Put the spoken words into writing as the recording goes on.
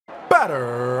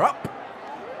batter up.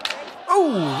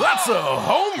 Oh, that's a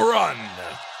home run.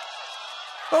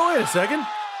 Oh, wait a second.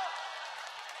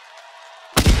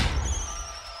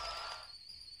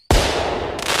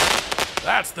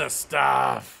 That's the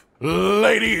stuff.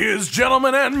 Ladies,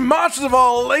 gentlemen, and monsters of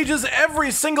all ages,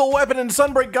 every single weapon in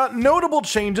Sunbreak got notable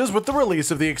changes with the release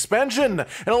of the expansion,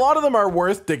 and a lot of them are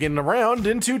worth digging around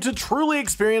into to truly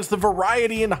experience the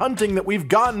variety in hunting that we've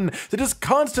gotten that is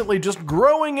constantly just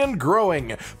growing and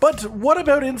growing. But what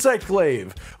about Insect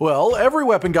Glaive? Well, every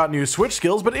weapon got new switch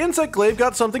skills, but Insect Glaive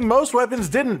got something most weapons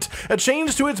didn't, a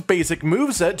change to its basic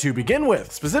moveset to begin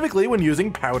with, specifically when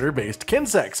using powder-based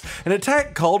Kinsects, an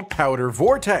attack called Powder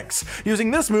Vortex.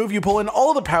 Using this move, you pull in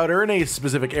all the powder in a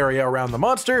specific area around the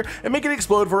monster and make it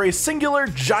explode for a singular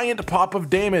giant pop of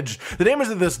damage. The damage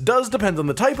that this does depends on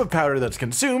the type of powder that's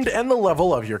consumed and the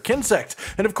level of your Kinsect.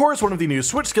 And of course, one of the new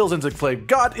switch skills Insect Glaive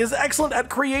got is excellent at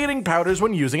creating powders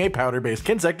when using a powder-based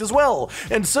Kinsect as well.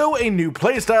 And so a new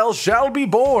playstyle shall be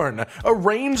born, a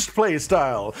ranged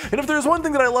playstyle. And if there's one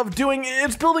thing that I love doing,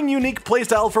 it's building unique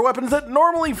playstyles for weapons that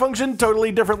normally function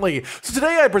totally differently. So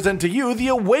today I present to you the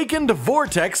Awakened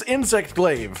Vortex Insect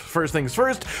Glaive. First things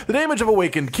first, the damage of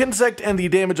Awakened Kinsect and the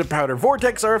damage of Powder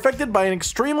Vortex are affected by an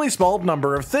extremely small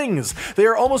number of things. They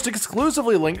are almost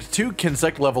exclusively linked to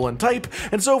Kinsect level and type,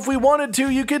 and so if we wanted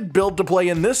to, you could build to play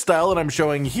in this style that I'm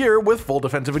showing here with full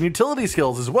defensive and utility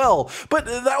skills as well, but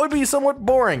that would be somewhat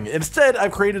boring. Instead,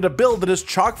 I've created a build that is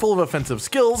chock full of offensive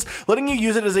skills, letting you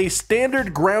use it as a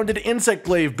standard grounded Insect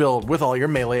Glaive build with all your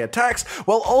melee attacks,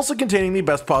 while also containing the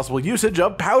best possible usage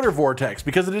of Powder Vortex,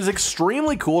 because it is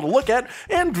extremely cool to look at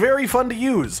and very fun to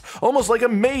use, almost like a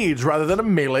mage rather than a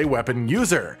melee weapon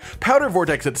user. Powder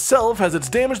Vortex itself has its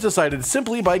damage decided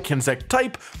simply by Kinsect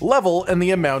type, level, and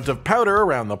the amount of powder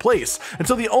around the place, and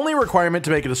so the only requirement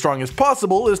to make it as strong as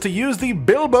possible is to use the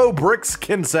Bilbo Bricks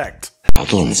Kinsect.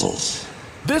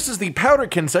 This is the powder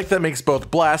Kinsect that makes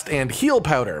both blast and heal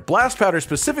powder. Blast powder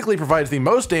specifically provides the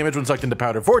most damage when sucked into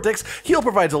Powder Vortex, heal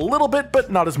provides a little bit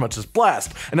but not as much as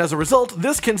blast, and as a result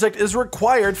this Kinsect is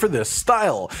required for this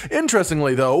style.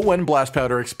 Interestingly though, when blast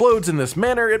powder explodes in this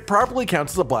manner, it properly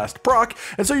counts as a blast proc,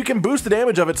 and so you can boost the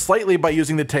damage of it slightly by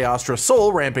using the Teostra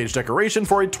Soul Rampage decoration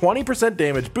for a 20%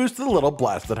 damage boost to the little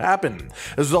blasts that happen.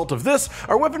 As a result of this,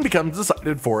 our weapon becomes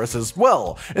decided for us as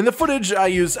well. In the footage I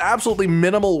use absolutely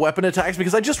minimal weapon attacks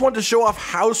because I just want to show off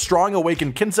how strong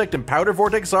Awakened Kinsect and Powder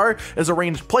Vortex are as a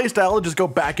ranged playstyle and just go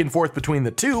back and forth between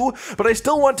the two, but I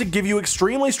still want to give you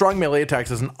extremely strong melee attacks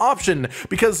as an option,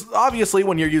 because obviously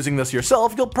when you're using this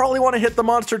yourself, you'll probably want to hit the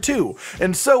monster too.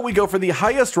 And so we go for the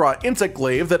highest raw Insect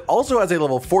Glaive that also has a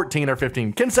level 14 or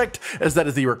 15 Kinsect, as that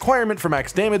is the requirement for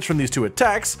max damage from these two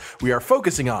attacks we are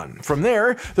focusing on. From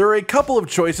there are a couple of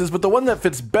choices, but the one that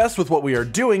fits best with what we are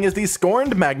doing is the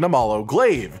Scorned Magnum Hollow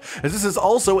Glaive, as this is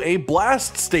also a blast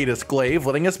status glaive,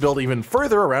 letting us build even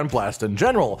further around blast in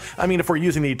general. I mean, if we're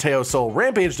using the Teo Soul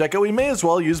Rampage deco, we may as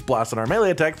well use blast on our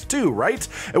melee attacks too, right?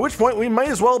 At which point we might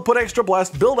as well put extra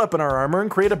blast build up in our armor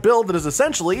and create a build that is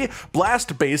essentially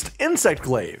blast-based Insect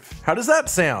Glaive. How does that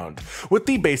sound? With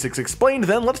the basics explained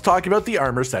then, let's talk about the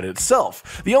armor set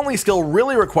itself. The only skill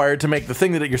really required to make the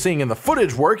thing that you're seeing in the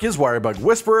footage work is Wirebug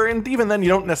Whisperer, and even then you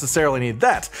don't necessarily need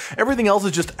that. Everything else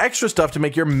is just extra stuff to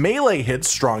make your melee hits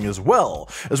strong as well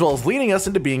as leading us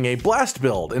into being a blast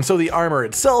build. And so the armor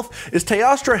itself is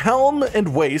Teostra Helm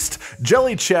and Waist,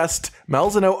 Jelly Chest,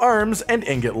 Malzeno Arms, and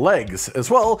Ingot Legs. As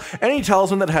well, any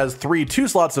talisman that has 3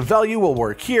 2-slots of value will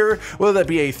work here, whether that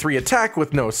be a 3 attack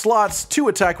with no slots, 2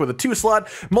 attack with a 2-slot,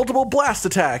 multiple blast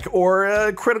attack, or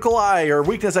a critical eye or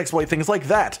weakness exploit, things like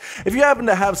that. If you happen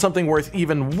to have something worth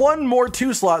even 1 more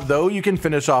 2-slot though, you can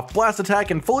finish off blast attack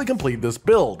and fully complete this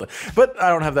build. But I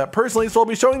don't have that personally, so I'll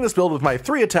be showing this build with my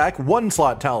 3 attack,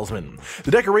 1-slot talisman.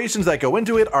 The decorations that go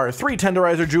into it are 3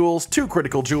 Tenderizer Jewels, 2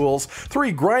 Critical Jewels,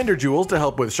 3 Grinder Jewels to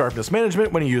help with sharpness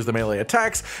management when you use the melee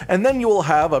attacks, and then you will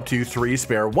have up to 3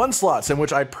 spare 1-slots, in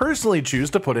which I personally choose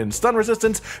to put in stun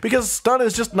resistance because stun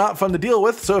is just not fun to deal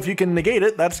with, so if you can negate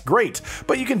it, that's great,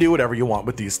 but you can do whatever you want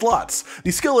with these slots.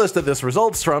 The skill list that this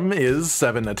results from is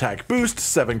 7 attack boost,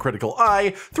 7 critical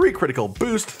eye, 3 critical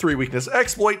boost, 3 weakness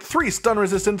exploit, 3 stun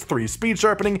resistance, 3 speed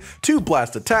sharpening, 2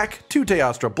 blast attack, 2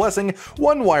 Teostra blessing,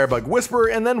 1 Wirebug Whisperer,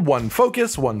 and then 1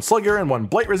 focus, 1 slugger, and 1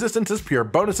 blight resistance as pure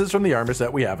bonuses from the armor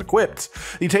set we have equipped.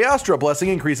 The Teostra blessing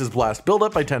increases blast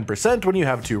buildup by 10% when you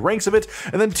have 2 ranks of it,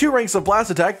 and then 2 ranks of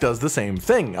blast attack does the same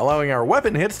thing, allowing our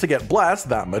weapon hits to get blasts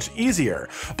that much easier.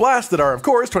 Blasts that are of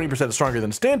course 20% stronger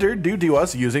than standard due to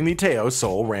us using the Teo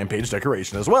Soul Rampage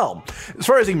decoration as well. As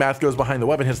far as the math goes behind the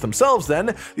weapon hits themselves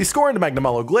then, the Scorned Magnum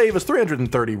Hollow Glaive is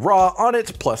 330 raw on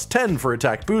it, plus 10 for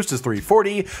attack boost is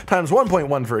 340, times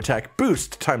 1.1 for attack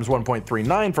boost, times 1.1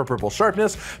 1.39 for purple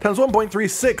sharpness, times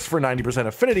 1.36 for 90%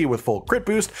 affinity with full crit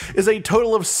boost, is a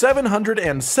total of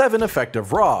 707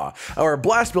 effective raw. Our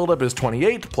blast buildup is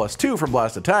 28, plus 2 for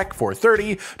blast attack,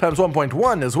 430, times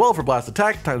 1.1 as well for blast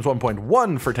attack, times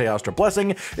 1.1 for Teostra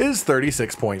Blessing, is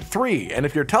 36.3, and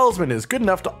if your talisman is good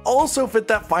enough to also fit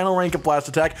that final rank of blast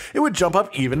attack, it would jump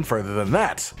up even further than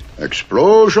that.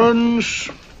 Explosions!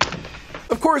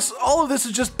 Of course, all of this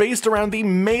is just based around the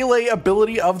melee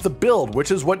ability of the build,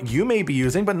 which is what you may be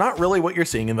using, but not really what you're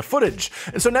seeing in the footage.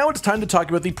 And so now it's time to talk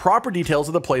about the proper details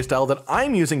of the playstyle that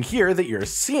I'm using here that you're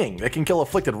seeing, that can kill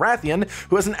Afflicted Rathian,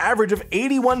 who has an average of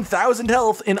 81,000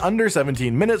 health in under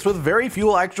 17 minutes with very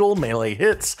few actual melee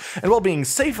hits, and while being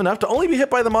safe enough to only be hit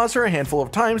by the monster a handful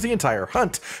of times the entire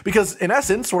hunt, because in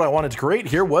essence, what I wanted to create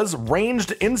here was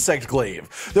ranged Insect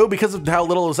Glaive, though because of how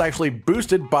little is actually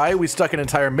boosted by, we stuck an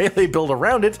entire melee build around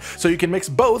it, so you can mix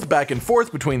both back and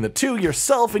forth between the two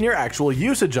yourself in your actual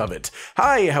usage of it.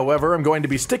 I, however, am going to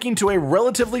be sticking to a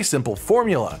relatively simple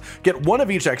formula. Get one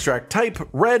of each extract type,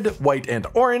 red, white, and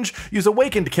orange, use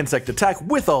Awakened Kinsect attack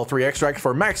with all 3 extracts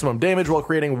for maximum damage while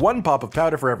creating 1 pop of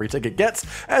powder for every tick it gets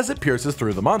as it pierces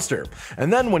through the monster.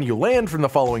 And then when you land from the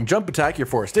following jump attack you're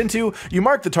forced into, you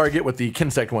mark the target with the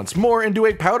Kinsect once more and do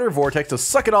a powder vortex to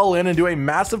suck it all in and do a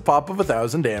massive pop of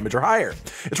 1,000 damage or higher.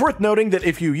 It's worth noting that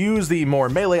if you use the more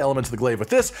melee elements of the glaive with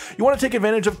this, you want to take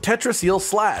advantage of Tetraseal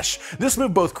Slash. This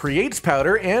move both creates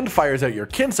powder and fires out your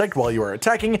Kinsect while you are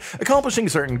attacking, accomplishing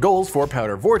certain goals for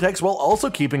powder vortex while also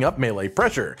keeping up melee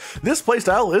pressure. This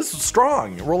playstyle is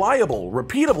strong, reliable,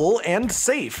 repeatable, and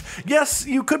safe. Yes,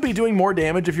 you could be doing more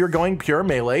damage if you're going pure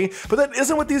melee, but that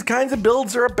isn't what these kinds of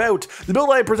builds are about. The build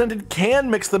I presented can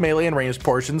mix the melee and ranged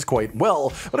portions quite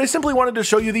well, but I simply wanted to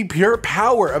show you the pure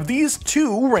power of these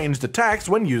 2 ranged attacks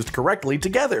when used correctly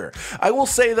together. I will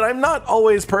say that I'm not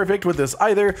always perfect with this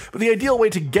either, but the ideal way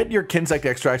to get your Kinsect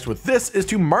extracts with this is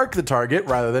to mark the target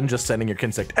rather than just sending your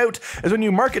Kinsect out, as when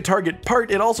you mark a target part,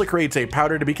 it also creates a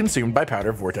powder to be consumed by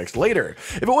powder vortex later.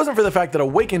 If it wasn't for the fact that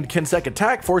Awakened Kinsect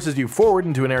attack forces you forward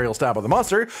into an aerial stab of the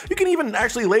monster, you can even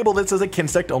actually label this as a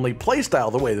Kinsect only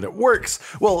playstyle the way that it works.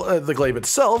 Well, the glaive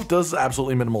itself does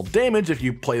absolutely minimal damage if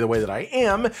you play the way that I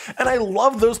am, and I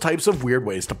love those types of weird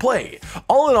ways to play.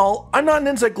 All in all, I'm not an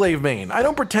Insect Glaive main. I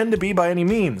don't pretend to be by any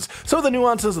means, so the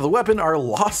nuances of the weapon are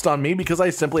lost on me because I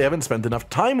simply haven't spent enough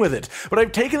time with it, but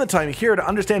I've taken the time here to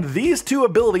understand these 2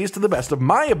 abilities to the best of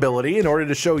my ability in order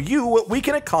to show you what we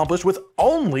can accomplish with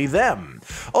only them.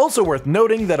 Also worth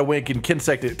noting that Awakened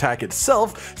Kinsect attack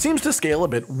itself seems to scale a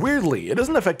bit weirdly. It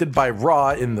isn't affected by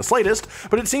raw in the slightest,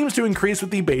 but it seems to increase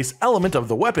with the base element of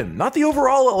the weapon. Not the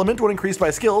overall element when increased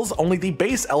by skills, only the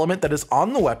base element that is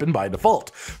on the weapon by default.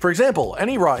 For example,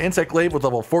 any raw Insect Glaive with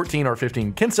level 14 or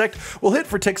 15 Kinsect will hit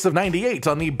for ticks of 98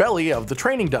 on the belly of the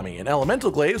training dummy, and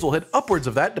elemental glaives will hit upwards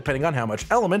of that depending on how much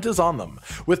element is on them,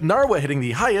 with Narwa hitting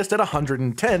the highest at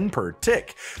 110 per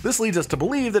tick. This leads us to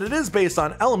believe that it is based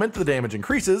on element the damage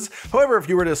increases. However, if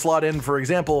you were to slot in, for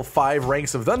example, 5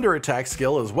 ranks of thunder attack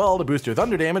skill as well to boost your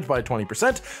thunder damage by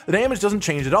 20%, the damage doesn't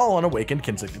change at all on Awakened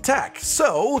Kinsect attack.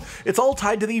 So it's all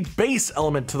tied to the base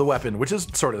element to the weapon, which is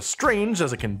sort of strange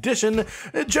as a condition.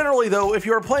 Generally though, if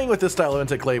you are playing with this style of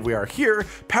Insect Glaive we are here,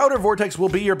 powder vortex will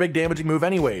be your big damaging move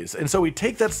anyways, and so we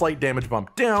take that slight damage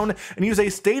bump down and use a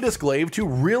status glaive to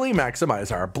really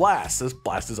maximize our blast. This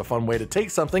blast is a fun way to take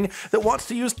something that wants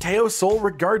to use Teo Soul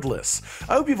regardless.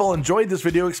 I hope you've all enjoyed this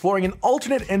video exploring an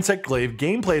alternate Insect Glaive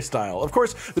gameplay style. Of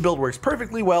course, the build works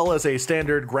perfectly well as a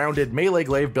standard grounded melee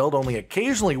glaive build, only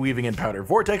occasionally weaving in powder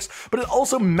vortex, but it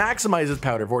also maximizes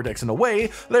powder vortex in a way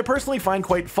that I personally find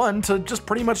quite fun to just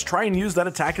pretty much try and use that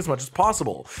attack as much as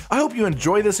possible. I hope you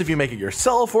enjoy this if you make it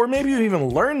yourself, or maybe you even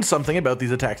learned something about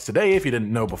these attacks today if you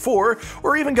didn't know before,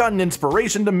 or even got an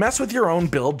inspiration to mess with your own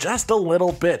build just a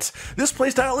little bit. This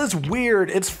playstyle is weird,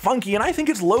 it's funky, and I think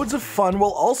it's loads of fun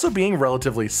while also being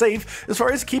relatively safe as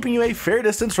far as keeping you a fair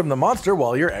distance from the monster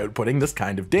while you're outputting this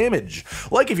kind of damage.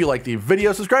 Like if you like the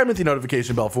video, subscribe and hit the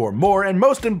notification bell for more, and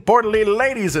most importantly,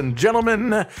 ladies and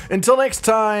gentlemen, until next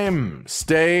time,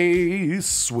 stay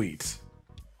sweet.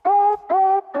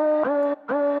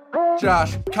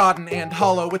 Josh, Cotton, and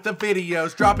Hollow with the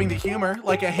videos, dropping the humor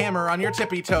like a hammer on your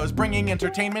tippy toes, bringing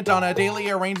entertainment on a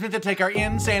daily arrangement to take our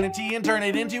insanity and turn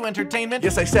it into entertainment.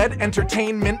 Yes, I said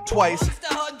entertainment twice,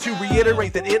 to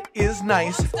reiterate that it is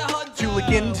nice to look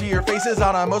into your faces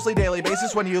on a mostly daily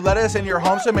basis when you let us in your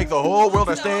homes to make the whole world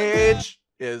a stage.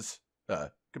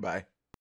 Goodbye.